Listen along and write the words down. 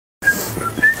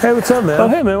Hey, what's up, man? Oh,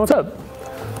 hey, man, what's up?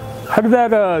 How did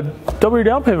that double your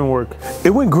down payment work?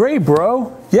 It went great,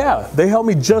 bro. Yeah, they helped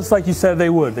me just like you said they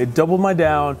would. They doubled my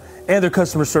down, and their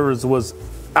customer service was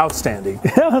outstanding.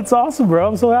 Yeah, that's awesome, bro.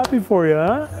 I'm so happy for you,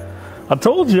 huh? I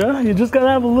told you, you just gotta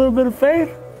have a little bit of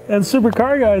faith, and Super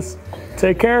Car Guys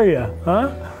take care of you, huh?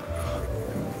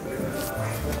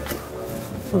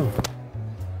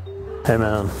 Hey,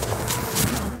 man.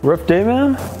 Rough day,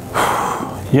 man?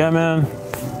 Yeah, man.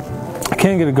 I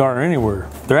can't get a Garner anywhere.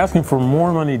 They're asking for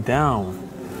more money down.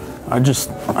 I just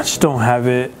don't have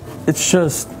it. It's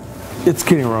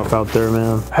getting rough out there,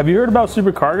 man. Have you heard about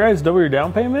Super Car Guys double your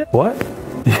down payment? What?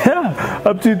 Yeah,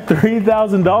 up to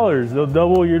 $3,000. They'll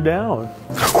double your down.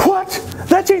 What?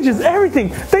 That changes everything.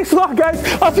 Thanks a lot, guys.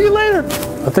 I'll see you later.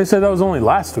 But they said that was only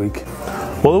last week.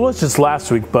 Well, it was just last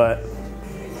week, but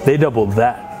they doubled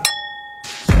that.